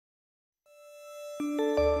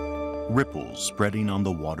ripples spreading on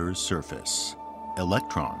the water's surface.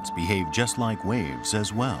 Electrons behave just like waves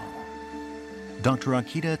as well. Dr.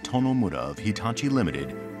 Akira Tonomura of Hitachi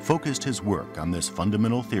Limited focused his work on this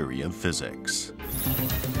fundamental theory of physics.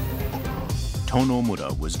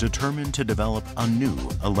 Tonomura was determined to develop a new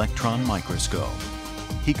electron microscope.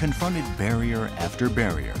 He confronted barrier after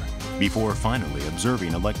barrier before finally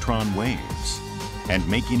observing electron waves and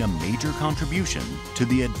making a major contribution to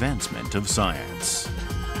the advancement of science.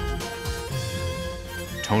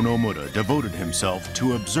 Tonomura devoted himself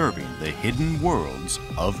to observing the hidden worlds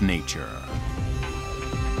of nature.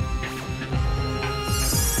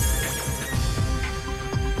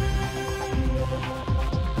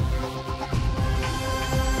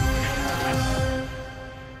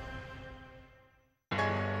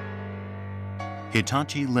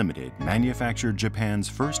 Hitachi Limited manufactured Japan's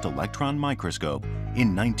first electron microscope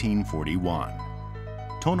in 1941.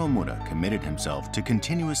 Tonomura committed himself to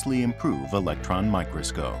continuously improve electron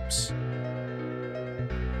microscopes.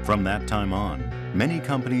 From that time on, many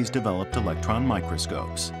companies developed electron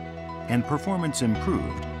microscopes, and performance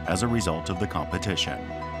improved as a result of the competition.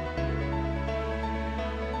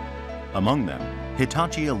 Among them,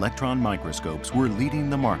 Hitachi electron microscopes were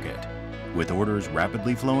leading the market, with orders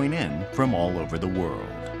rapidly flowing in from all over the world.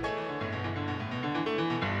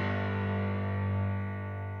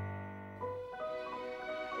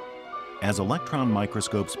 As electron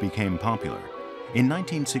microscopes became popular, in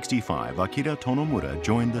 1965, Akira Tonomura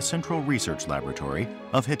joined the Central Research Laboratory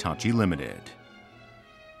of Hitachi Limited.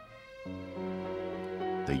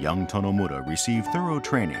 The young Tonomura received thorough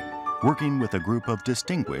training, working with a group of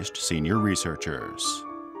distinguished senior researchers.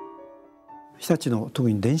 日立の特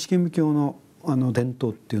に電子顕微鏡の伝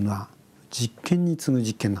統っていうのは実験に次ぐ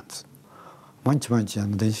実験なんです。毎日毎日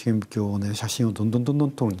電子顕微鏡で写真をどんど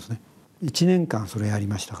ん撮るんですね。1年間それやり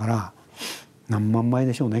ましたから何万枚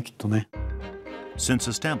でしょうねきっとね。Since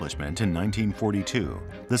establishment in 1942,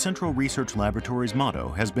 the Central Research Laboratory's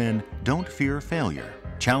motto has been "Don't fear failure,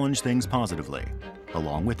 challenge things positively,"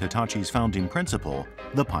 along with Hitachi's founding principle,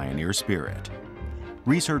 the pioneer spirit.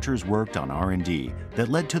 Researchers worked on R&D that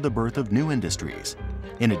led to the birth of new industries.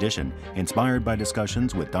 In addition, inspired by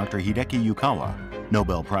discussions with Dr. Hideki Yukawa,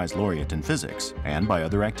 Nobel Prize laureate in physics, and by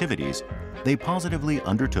other activities, they positively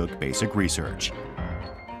undertook basic research.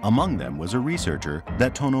 Among them was a researcher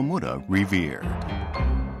that Tonomura revered.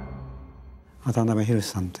 渡辺博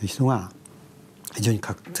さんという人が非常に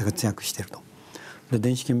活躍していると。で、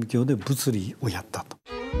電子顕微鏡で物理をやったと。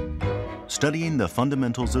Studying the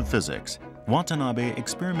fundamentals of physics, Watanabe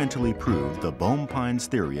experimentally proved the Bohm-Pines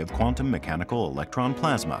theory of quantum mechanical electron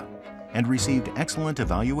plasma and received excellent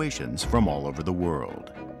evaluations from all over the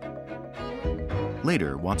world.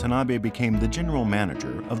 Later, Watanabe became the general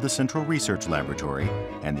manager of the Central Research Laboratory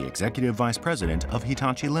and the executive vice president of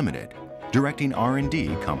Hitachi Limited, directing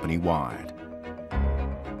R&D company-wide.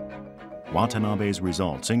 Watanabe's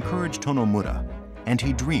results encouraged Tonomura, and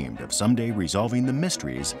he dreamed of someday resolving the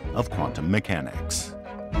mysteries of quantum mechanics.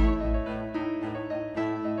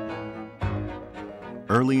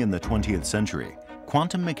 Early in the 20th century,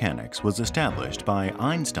 quantum mechanics was established by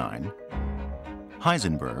Einstein,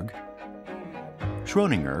 Heisenberg,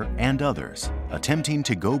 Schrödinger, and others, attempting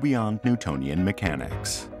to go beyond Newtonian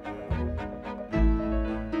mechanics.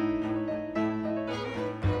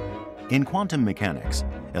 In quantum mechanics,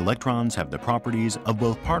 electrons have the properties of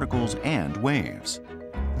both particles and waves.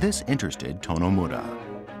 This interested Tonomura.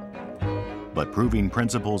 But proving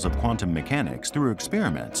principles of quantum mechanics through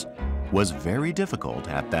experiments was very difficult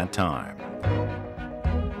at that time.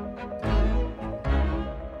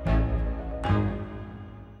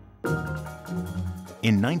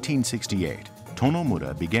 In 1968,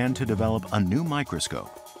 Tonomura began to develop a new microscope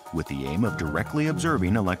with the aim of directly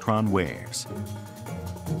observing electron waves.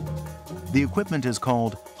 The equipment is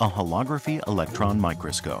called a holography electron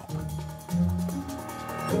microscope.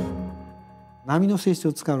 波の性質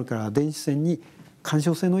を使うから電子線に干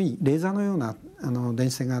渉性のいいレーザーのような電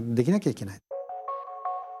子線ができなきゃいけない。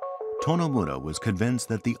Tonomura was convinced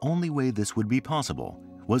that the only way this would be possible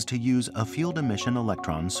was to use a field emission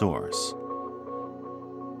electron source.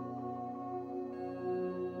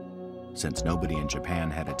 Since nobody in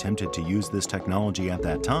Japan had attempted to use this technology at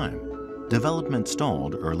that time, development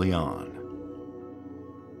stalled early on.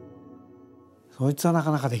 そいつはな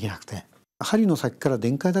かなかできなくて、針の先から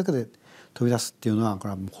電解だけで飛び出すっていうのはこ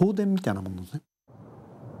れは放電みたいなものですね。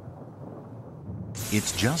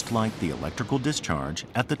It's just like the electrical discharge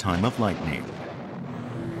at the time of lightning.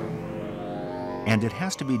 And it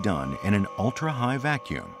has to be done in an ultra-high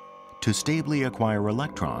vacuum to stably acquire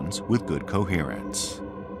electrons with good coherence.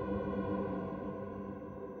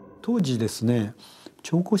 当時ですね、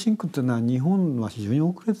超光真空っていうのは日本は非常に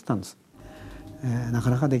遅れてたんです。なか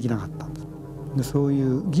なかできなかったんです。でそうい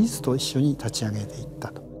う技術と一緒に立ち上げていった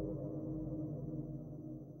と。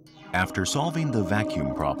After solving the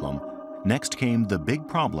vacuum problem, next came the big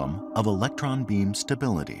problem of electron beam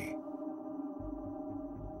stability.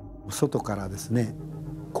 外からですね、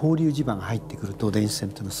交流磁場が入ってくると電子線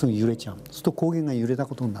というのはすぐ揺れちゃうんです。そうすると光源が揺れた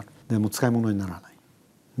ことになる。でもう使い物にならない。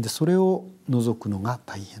でそれを除くのが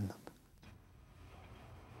大変だ。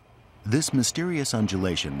This mysterious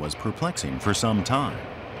undulation was perplexing for some time.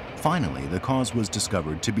 Finally, the cause was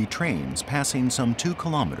discovered to be trains passing some 2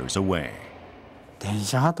 kilometers away. 電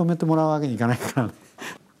車は止めてもらうわけにいかないからね。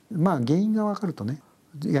まあ原因が分かるとね、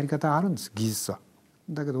やり方はあるんです、技術は。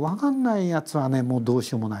だけど分かんないやつはね、もうどう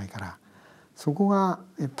しようもないから、そこが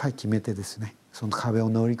やっぱり決め手ですね。その壁を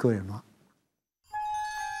乗り越えるのは。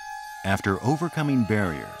After overcoming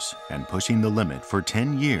barriers and pushing the limit for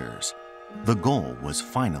 10 years, the goal was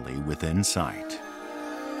finally within sight.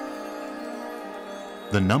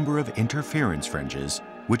 The number of interference fringes,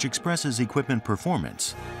 which expresses equipment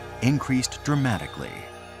performance, increased dramatically.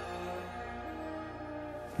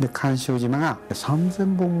 で干渉島が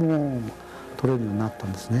3000本も取れるようになった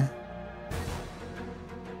んですね。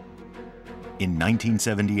In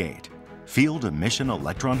 1978, field emission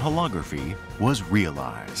electron holography was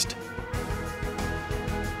realized.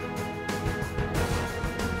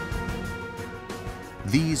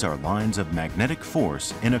 These are lines of magnetic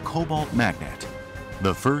force in a cobalt magnet,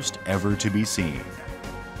 the first ever to be seen.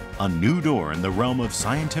 A new door in the realm of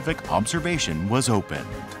scientific observation was opened.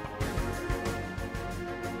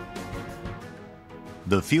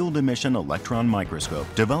 The field emission electron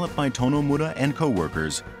microscope developed by Tonomura and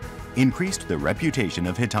co-workers increased the reputation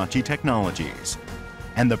of Hitachi Technologies,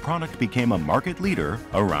 and the product became a market leader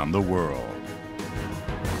around the world.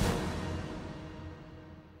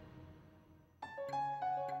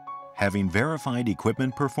 Having verified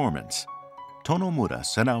equipment performance, Tonomura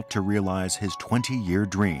set out to realize his 20-year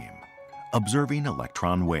dream, observing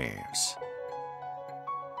electron waves.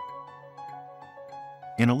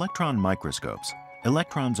 In electron microscopes,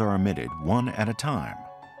 electrons are emitted one at a time.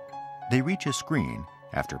 They reach a screen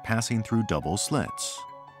after passing through double slits.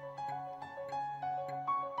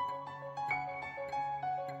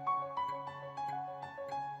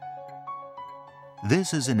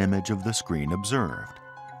 This is an image of the screen observed.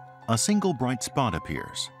 A single bright spot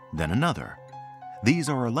appears, then another. These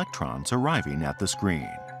are electrons arriving at the screen.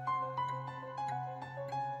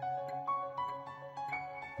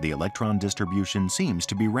 The electron distribution seems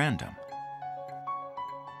to be random.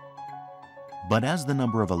 But as the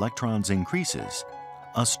number of electrons increases,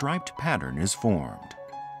 a striped pattern is formed.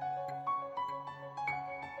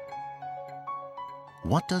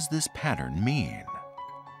 What does this pattern mean?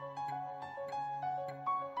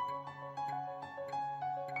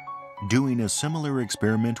 Doing a similar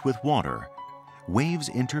experiment with water, waves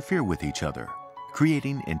interfere with each other,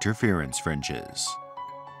 creating interference fringes.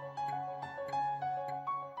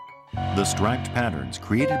 The striped patterns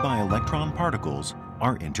created by electron particles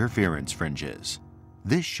are interference fringes.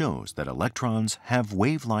 This shows that electrons have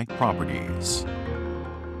wave-like properties.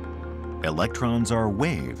 Electrons are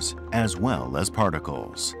waves as well as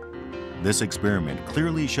particles. This experiment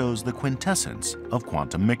clearly shows the quintessence of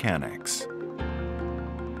quantum mechanics.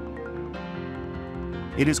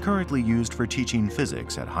 It is currently used for teaching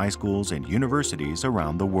physics at high schools and universities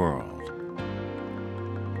around the world.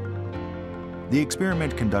 The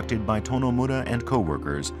experiment conducted by Tonomura and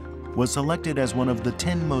co-workers was selected as one of the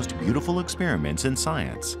 10 most beautiful experiments in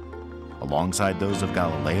science, alongside those of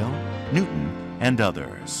Galileo, Newton, and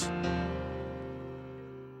others.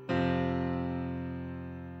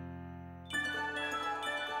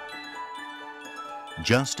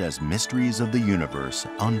 Just as mysteries of the universe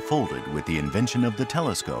unfolded with the invention of the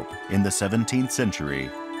telescope in the 17th century,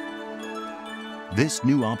 this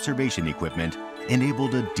new observation equipment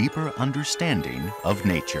enabled a deeper understanding of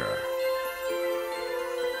nature.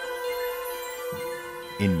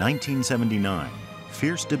 In 1979,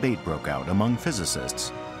 fierce debate broke out among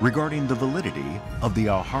physicists regarding the validity of the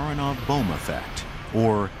Aharonov-Bohm effect,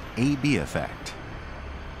 or AB effect.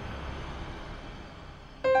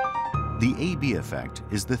 The AB effect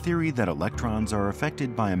is the theory that electrons are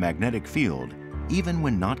affected by a magnetic field even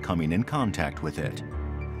when not coming in contact with it.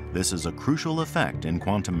 This is a crucial effect in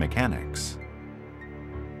quantum mechanics.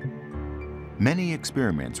 Many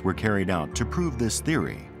experiments were carried out to prove this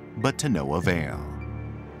theory, but to no avail.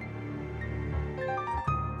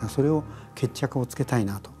 それを決着をつけたい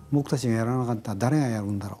なと。僕たちがやらなかったら誰がやる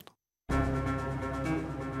んだろうと。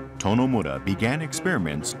Tonomura began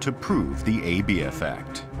experiments to prove the AB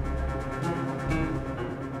effect.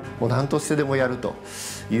 もう何としてでもやると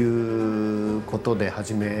いうことで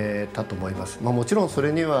始めたと思います。もちろんそ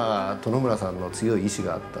れには殿村さんの強い意志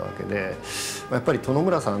があったわけで、やっぱり殿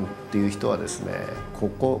村さんっていう人はですね、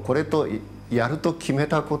これとやると決め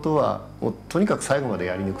たことはもうとにかく最後まで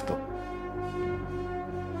やり抜くと。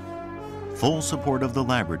Full support of the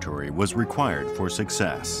laboratory was required for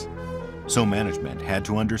success, so management had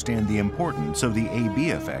to understand the importance of the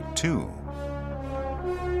AB effect too.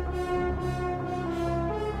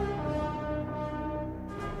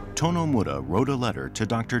 Tonomura wrote a letter to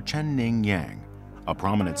Dr. Chen-Ning Yang, a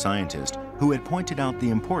prominent scientist who had pointed out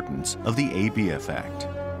the importance of the AB effect.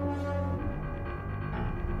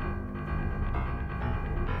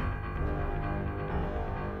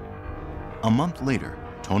 A month later,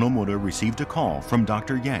 Tonomura received a call from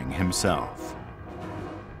Dr. Yang himself.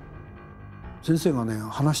 先生がね、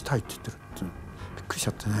話したいって言ってるってびっくりしち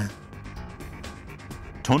ゃってね。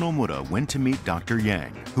Tonomura went to meet Dr.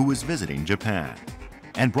 Yang, who was visiting Japan,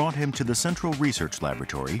 and brought him to the Central Research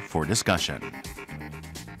Laboratory for discussion.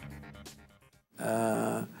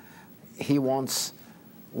 He wants,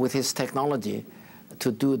 with his technology,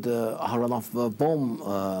 to do the holograph bomb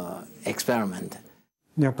experiment.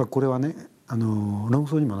 やっぱりこれはね、論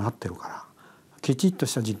争にもなってるから、きちっと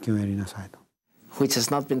した実験をやりなさいと。Which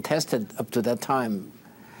has not been tested up to that time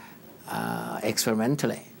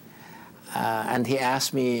experimentally. And he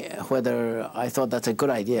asked me whether I thought that's a good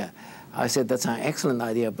idea. I said that's an excellent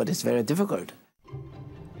idea, but it's very difficult.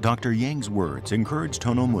 Dr. Yang's words encouraged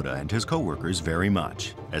Tonomura and his co-workers very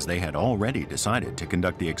much, as they had already decided to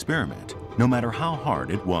conduct the experiment, no matter how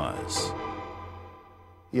hard it was.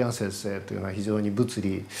 イアン先生というのは非常に物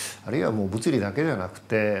理、あるいはもう物理だけじゃなく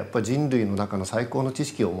て、やっぱり人類の中の最高の知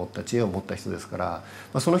識を持った知恵を持った人ですか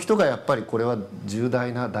ら、その人がやっぱりこれは重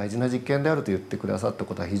大な大事な実験であると言ってくださった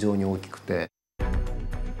ことは非常に大きくて。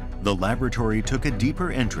The laboratory took a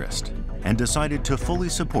deeper interest and decided to fully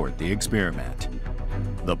support the experiment.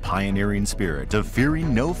 The pioneering spirit of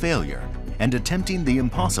fearing no failure and attempting the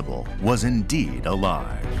impossible was indeed alive.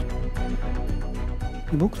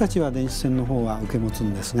 僕たちは電子線の方は受け持つ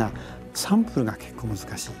んですが、サンプルが結構難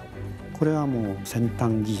しい。これはもう先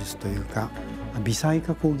端技術というか微細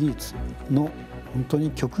加工技術の本当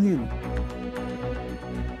に極限。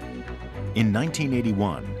In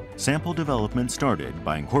 1981, sample development started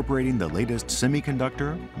by incorporating the latest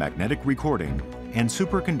semiconductor, magnetic recording, and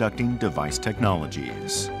superconducting device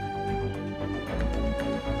technologies.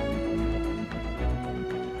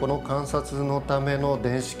 この観察のための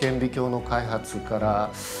電子顕微鏡の開発から、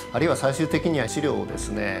あるいは最終的には資料をです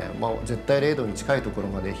ね、絶対0度に近いところ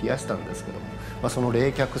まで冷やしたんですけども、その冷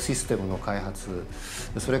却システムの開発、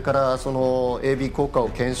それからその AB 効果を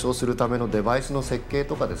検証するためのデバイスの設計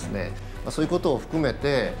とかですね、そういうことを含め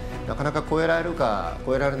てなかなか越えられるか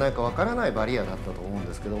越えられないかわからないバリアだったと思うん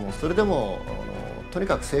ですけども、それでもとに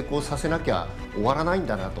かく成功させなきゃ終わらないん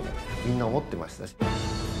だなとみんな思ってましたし。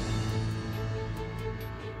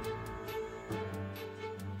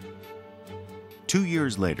2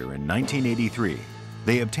 years later, in 1983,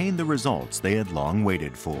 they obtained the results they had long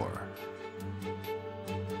waited for.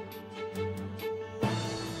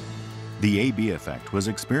 The AB effect was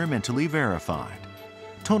experimentally verified.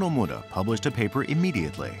 Tonomura published a paper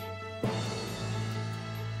immediately.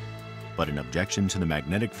 But an objection to the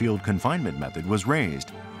magnetic field confinement method was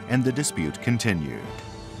raised, and the dispute continued.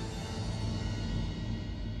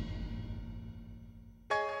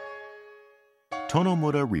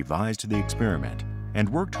 Tonomura revised the experiment and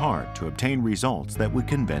worked hard to obtain results that would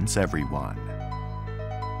convince everyone.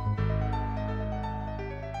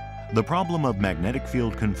 The problem of magnetic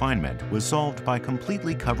field confinement was solved by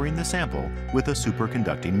completely covering the sample with a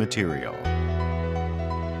superconducting material.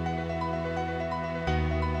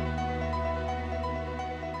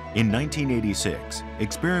 In 1986,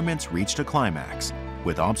 experiments reached a climax,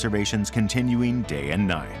 with observations continuing day and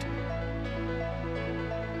night.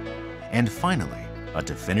 And finally, a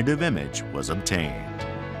definitive image was obtained.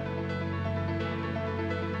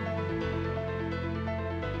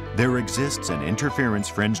 There exists an interference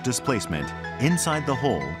fringe displacement inside the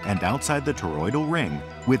hole and outside the toroidal ring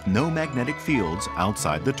with no magnetic fields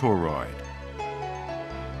outside the toroid.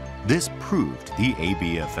 This proved the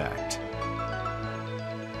AB effect.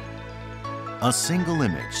 A single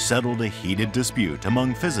image settled a heated dispute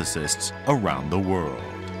among physicists around the world.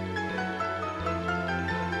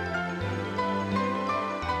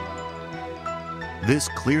 This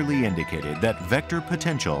clearly indicated that vector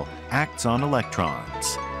potential acts on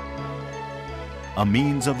electrons. A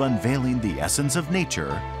means of unveiling the essence of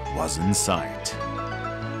nature was in sight.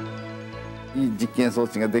 いい実験装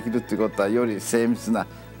置ができるということはより精密な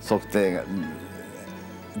測定が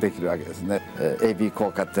できるわけですね。AB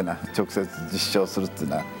効果っていうのは直接実証するっていう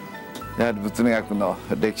のはやはり物理学の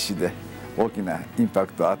歴史で大きなインパ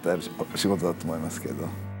クトを与える仕事だと思いますけど。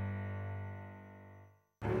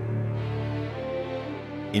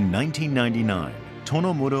In 1999,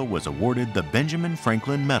 Tonomura was awarded the Benjamin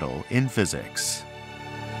Franklin Medal in Physics.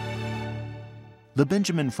 The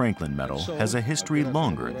Benjamin Franklin Medal has a history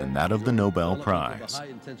longer than that of the Nobel Prize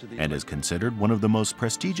and is considered one of the most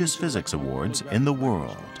prestigious physics awards in the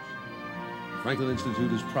world. Franklin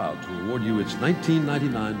Institute is proud to award you its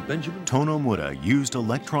 1999 Benjamin. Tonomura used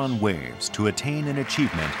electron waves to attain an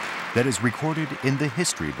achievement that is recorded in the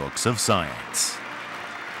history books of science.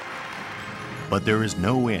 But there is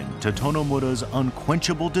no end to Tonomura's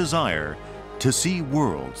unquenchable desire to see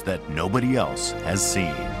worlds that nobody else has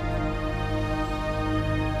seen.